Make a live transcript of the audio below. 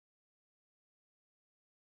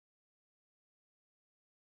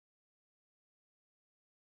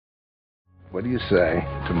What do you say?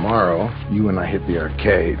 Tomorrow, you and I hit the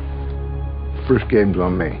arcade. First game's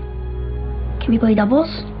on me. Can we play doubles?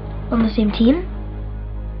 On the same team?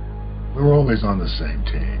 We're always on the same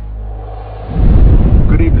team.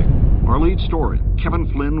 Good evening. Our lead story,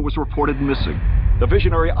 Kevin Flynn, was reported missing. The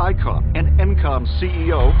visionary icon and Encom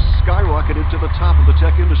CEO skyrocketed to the top of the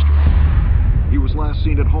tech industry. He was last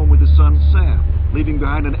seen at home with his son, Sam, leaving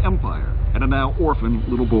behind an empire and a now orphaned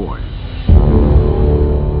little boy.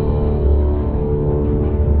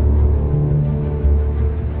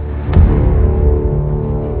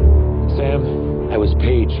 Sam, I was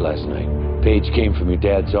paged last night. Page came from your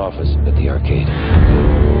dad's office at the arcade.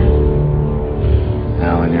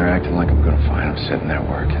 Alan, you're acting like I'm gonna find him sitting there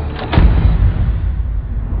working.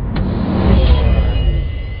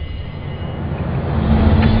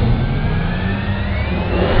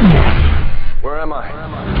 Where am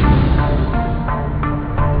I?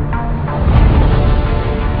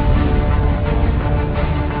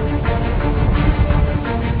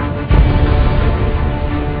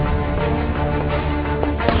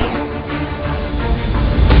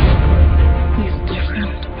 He's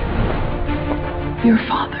different. Your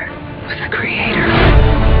father was a creator.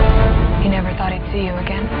 He never thought he'd see you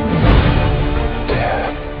again.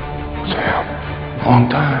 Dad. Sam. Long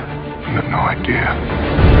time. You have no idea.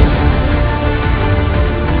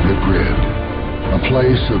 The Grid. A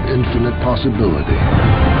place of infinite possibility.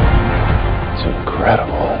 It's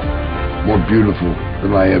incredible. More beautiful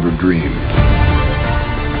than I ever dreamed.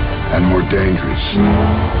 And more dangerous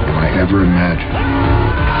than I ever imagined.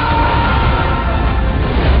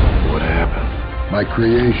 What happened? My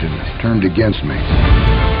creation turned against me.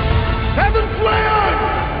 Kevin Flynn!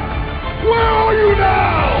 Where are you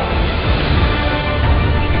now?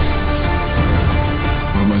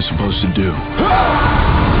 What am I supposed to do?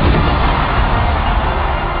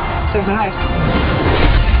 Survive.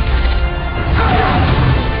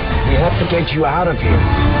 We have to get you out of here.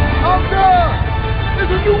 Out there! There's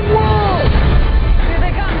a new world! Here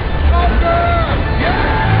they come. Out there!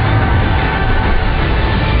 Yeah!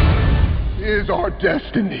 Is our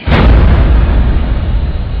destiny.